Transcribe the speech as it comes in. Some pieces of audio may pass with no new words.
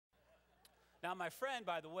Now, my friend,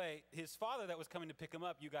 by the way, his father that was coming to pick him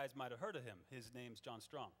up, you guys might have heard of him. His name's John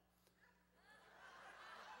Strong.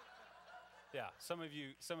 Yeah, some of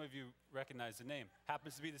you recognize the name.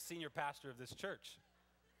 Happens to be the senior pastor of this church.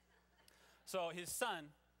 So his son,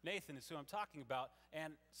 Nathan, is who I'm talking about.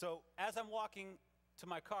 And so as I'm walking to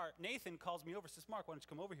my car, Nathan calls me over, says, Mark, why don't you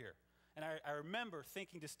come over here? And I remember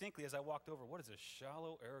thinking distinctly as I walked over, what does this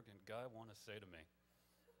shallow, arrogant guy want to say to me?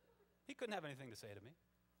 He couldn't have anything to say to me.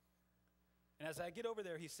 And as I get over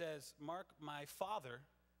there, he says, Mark, my father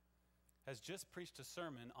has just preached a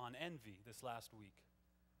sermon on envy this last week.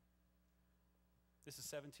 This is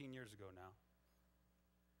 17 years ago now.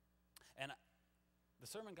 And the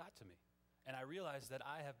sermon got to me. And I realized that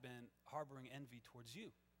I have been harboring envy towards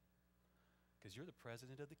you. Because you're the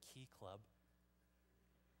president of the Key Club.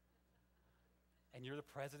 And you're the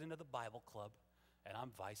president of the Bible Club. And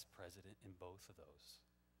I'm vice president in both of those.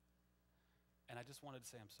 And I just wanted to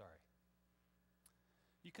say I'm sorry.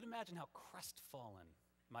 You can imagine how crestfallen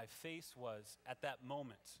my face was at that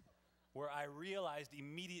moment where I realized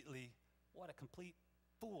immediately what a complete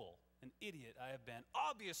fool, an idiot I have been.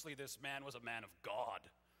 Obviously, this man was a man of God.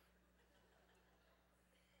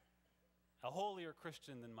 A holier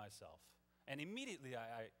Christian than myself. And immediately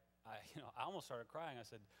I almost started crying. I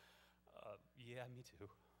said, yeah, me too.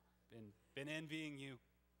 Been envying you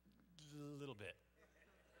a little bit.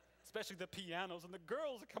 Especially the pianos and the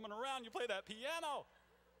girls are coming around. You play that piano.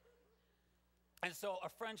 And so a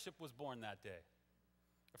friendship was born that day.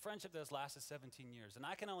 A friendship that has lasted 17 years. And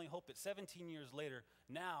I can only hope that 17 years later,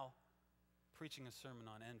 now preaching a sermon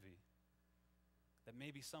on envy, that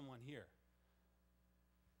maybe someone here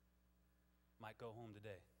might go home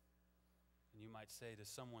today and you might say to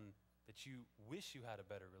someone that you wish you had a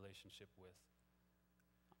better relationship with,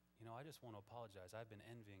 I just want to apologize. I've been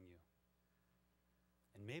envying you.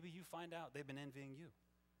 And maybe you find out they've been envying you.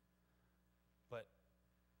 But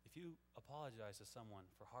if you apologize to someone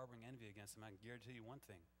for harboring envy against them, I can guarantee you one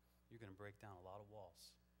thing, you're going to break down a lot of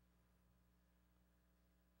walls.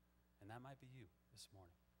 And that might be you this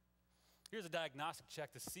morning. Here's a diagnostic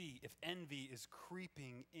check to see if envy is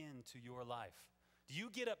creeping into your life. Do you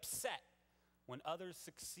get upset when others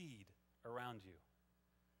succeed around you?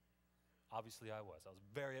 Obviously I was. I was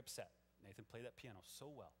very upset. Nathan played that piano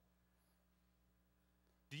so well.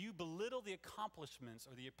 Do you belittle the accomplishments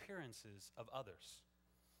or the appearances of others?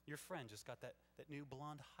 Your friend just got that new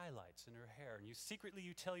blonde highlights in her hair, and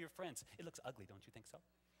you tell your friends, it looks ugly, don't you think so?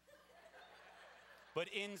 But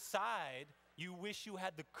inside, you wish you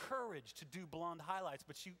had the courage to do blonde highlights,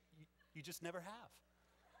 but you just never have.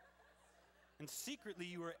 And secretly,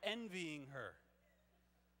 you are envying her.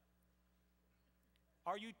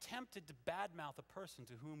 Are you tempted to badmouth a person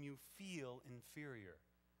to whom you feel inferior?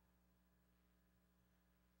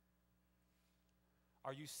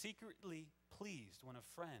 Are you secretly pleased when a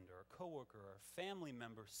friend or a coworker or a family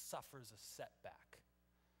member suffers a setback?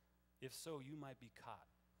 If so, you might be caught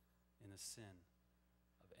in the sin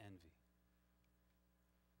of envy.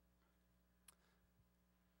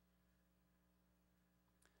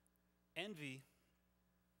 Envy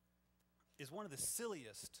is one of the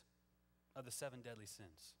silliest of the 7 deadly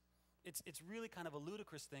sins. It's really kind of a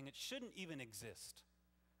ludicrous thing. It shouldn't even exist.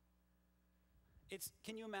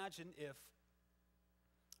 Can you imagine if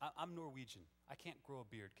I'm Norwegian. I can't grow a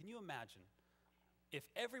beard. Can you imagine if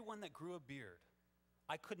everyone that grew a beard,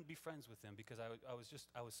 I couldn't be friends with them because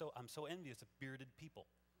I'm so envious of bearded people.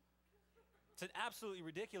 It's an absolutely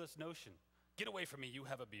ridiculous notion. Get away from me, you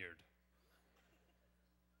have a beard.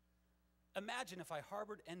 Imagine if I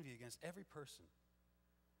harbored envy against every person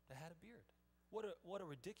that had a beard. What a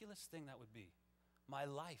ridiculous thing that would be. My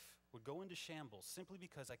life would go into shambles simply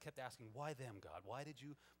because I kept asking, why them, God? Why did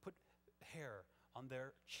you put hair on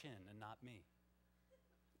their chin and not me?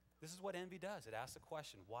 This is what envy does. It asks the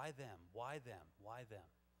question, why them? Why them? Why them?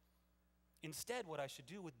 Instead, what I should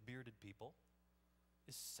do with bearded people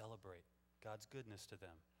is celebrate God's goodness to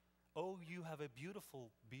them. Oh, you have a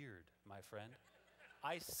beautiful beard, my friend.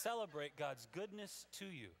 I celebrate God's goodness to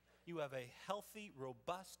you. You have a healthy,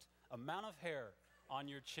 robust amount of hair on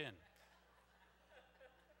your chin.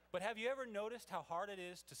 But have you ever noticed how hard it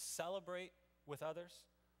is to celebrate with others?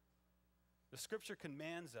 The scripture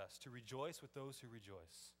commands us to rejoice with those who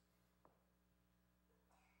rejoice.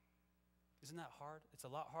 Isn't that hard? It's a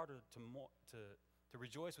lot harder to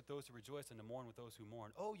rejoice with those who rejoice than to mourn with those who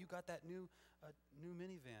mourn. Oh, you got that new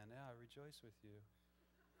minivan. Yeah, I rejoice with you.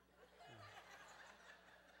 Yeah.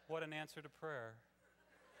 What an answer to prayer.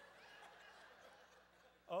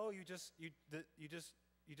 Oh, you just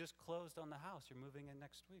closed on the house. You're moving in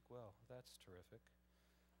next week. Well, that's terrific.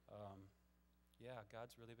 Yeah,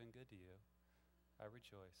 God's really been good to you. I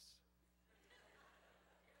rejoice.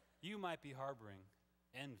 you might be harboring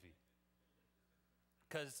envy.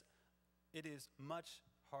 Because it is much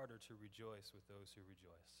harder to rejoice with those who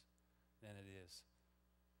rejoice than it is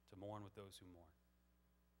to mourn with those who mourn.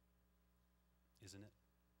 Isn't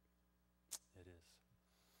it? It is.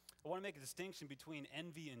 I want to make a distinction between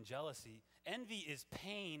envy and jealousy. Envy is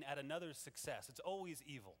pain at another's success. It's always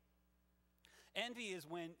evil. Envy is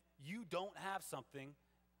when you don't have something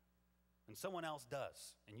and someone else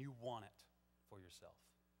does, and you want it for yourself.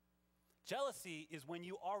 Jealousy is when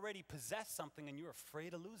you already possess something and you're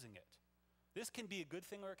afraid of losing it. This can be a good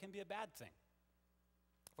thing or it can be a bad thing.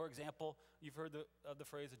 For example, you've heard of the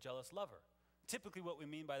phrase a jealous lover. Typically what we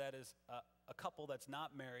mean by that is a couple that's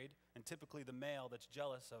not married, and typically the male that's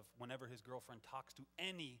jealous of whenever his girlfriend talks to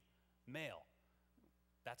any male.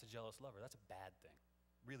 That's a jealous lover. That's a bad thing,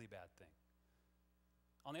 really bad thing.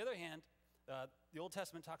 On the other hand, the Old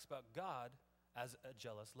Testament talks about God as a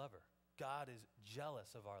jealous lover. God is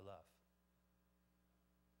jealous of our love.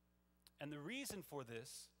 And the reason for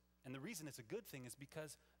this, and the reason it's a good thing, is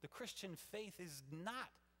because the Christian faith is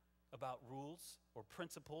not about rules or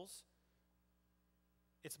principles.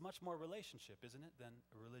 It's much more relationship, isn't it, than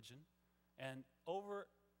a religion? And over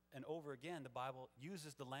again, the Bible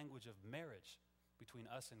uses the language of marriage between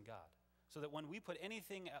us and God. So that when we put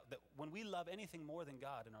anything out, that when we love anything more than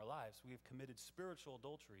God in our lives, we have committed spiritual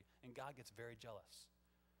adultery, and God gets very jealous.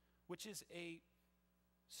 Which is a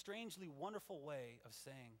strangely wonderful way of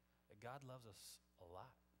saying that God loves us a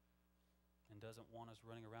lot and doesn't want us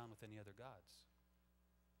running around with any other gods.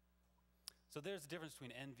 So there's the difference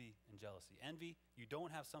between envy and jealousy. Envy, you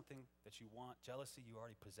don't have something that you want. Jealousy, you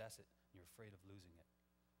already possess it, and you're afraid of losing it.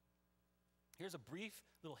 Here's a brief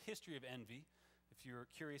little history of envy. If you're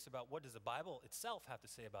curious about what does the Bible itself have to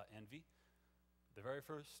say about envy, the very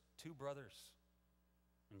first two brothers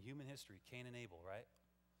in human history, Cain and Abel, right?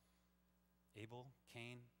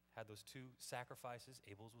 Cain had those two sacrifices.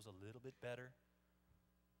 Abel's was a little bit better.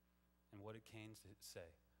 And what did Cain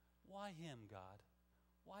say? Why him, God?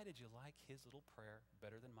 Why did you like his little prayer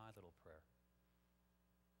better than my little prayer?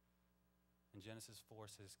 And Genesis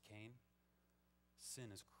 4 says, Cain,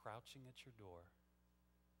 sin is crouching at your door.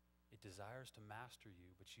 It desires to master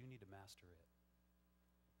you, but you need to master it.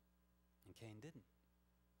 And Cain didn't.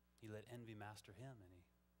 He let envy master him, and he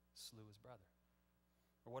slew his brother.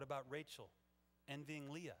 Or what about Rachel envying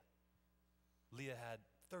Leah? Leah had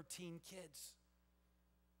 13 kids.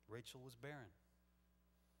 Rachel was barren.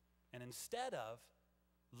 And instead of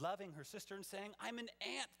loving her sister and saying, I'm an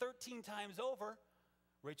aunt 13 times over,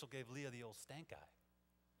 Rachel gave Leah the old stank eye.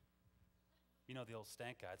 You know the old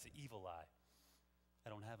stank eye, it's the evil eye. I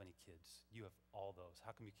don't have any kids. You have all those.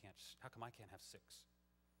 How come I can't have 6?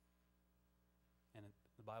 And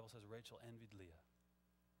the Bible says Rachel envied Leah.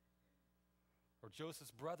 Or Joseph's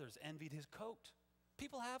brothers envied his coat.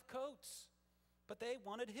 People have coats, but they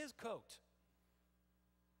wanted his coat.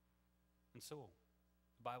 And so,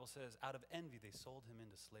 the Bible says, out of envy, they sold him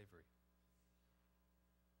into slavery.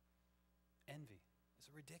 Envy is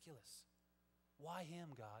ridiculous. Why him,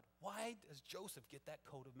 God? Why does Joseph get that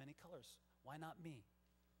coat of many colors? Why not me?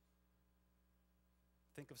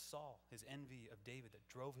 Think of Saul, his envy of David that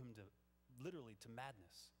drove him literally to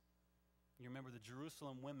madness. You remember the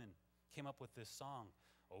Jerusalem women came up with this song,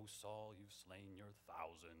 Oh Saul, you've slain your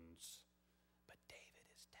thousands, but David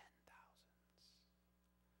is 10,000s.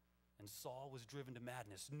 And Saul was driven to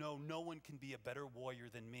madness. No one can be a better warrior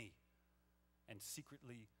than me. And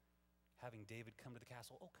secretly having David come to the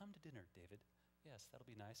castle. Oh, come to dinner, David. Yes, that'll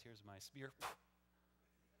be nice. Here's my spear.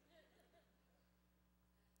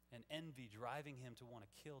 And envy driving him to want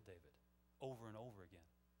to kill David over and over again.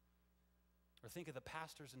 Or think of the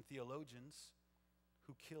pastors and theologians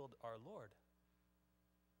who killed our Lord.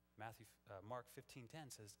 Mark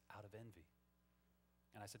 15:10 says, out of envy.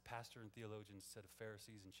 And I said pastor and theologians instead of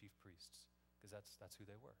Pharisees and chief priests, because that's who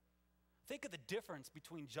they were. Think of the difference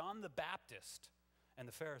between John the Baptist and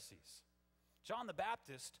the Pharisees. John the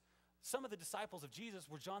Baptist, some of the disciples of Jesus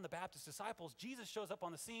were John the Baptist's disciples. Jesus shows up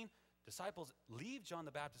on the scene. Disciples leave John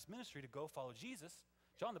the Baptist's ministry to go follow Jesus.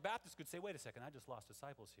 John the Baptist could say, wait a second, I just lost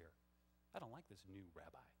disciples here. I don't like this new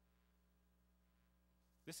rabbi.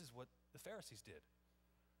 This is what the Pharisees did.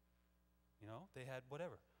 You know, they had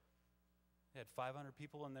whatever. They had 500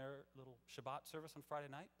 people in their little Shabbat service on Friday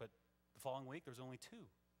night, but the following week there was only 2.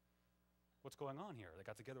 What's going on here? They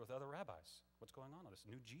got together with other rabbis. What's going on? This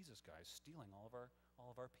new Jesus guy is stealing all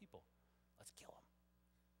of our people. Let's kill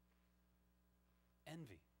him.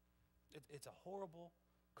 Envy. It's a horrible,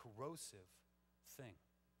 corrosive thing.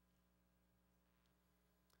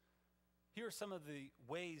 Here are some of the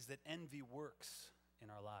ways that envy works in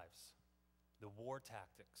our lives. the war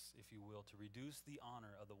tactics, if you will, to reduce the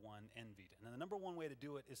honor of the one envied. And then the number one way to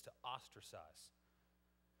do it is to ostracize.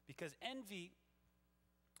 Because envy,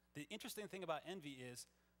 the interesting thing about envy is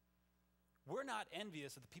we're not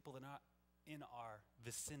envious of the people that are not in our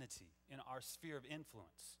vicinity, in our sphere of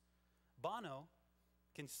influence. Bono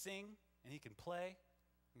can sing and he can play.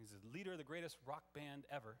 He's the leader of the greatest rock band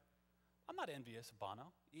ever. I'm not envious of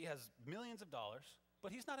Bono. He has millions of dollars,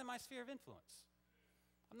 but he's not in my sphere of influence.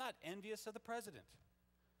 I'm not envious of the president,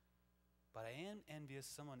 but I am envious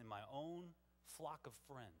of someone in my own flock of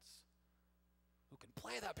friends who can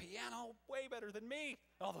play that piano way better than me.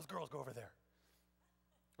 All those girls go over there.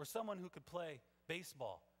 Or someone who could play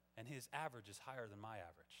baseball and his average is higher than my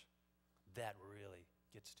average. That really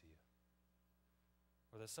gets to you.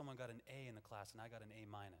 Or that someone got an A in the class and I got an A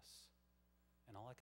minus. And all I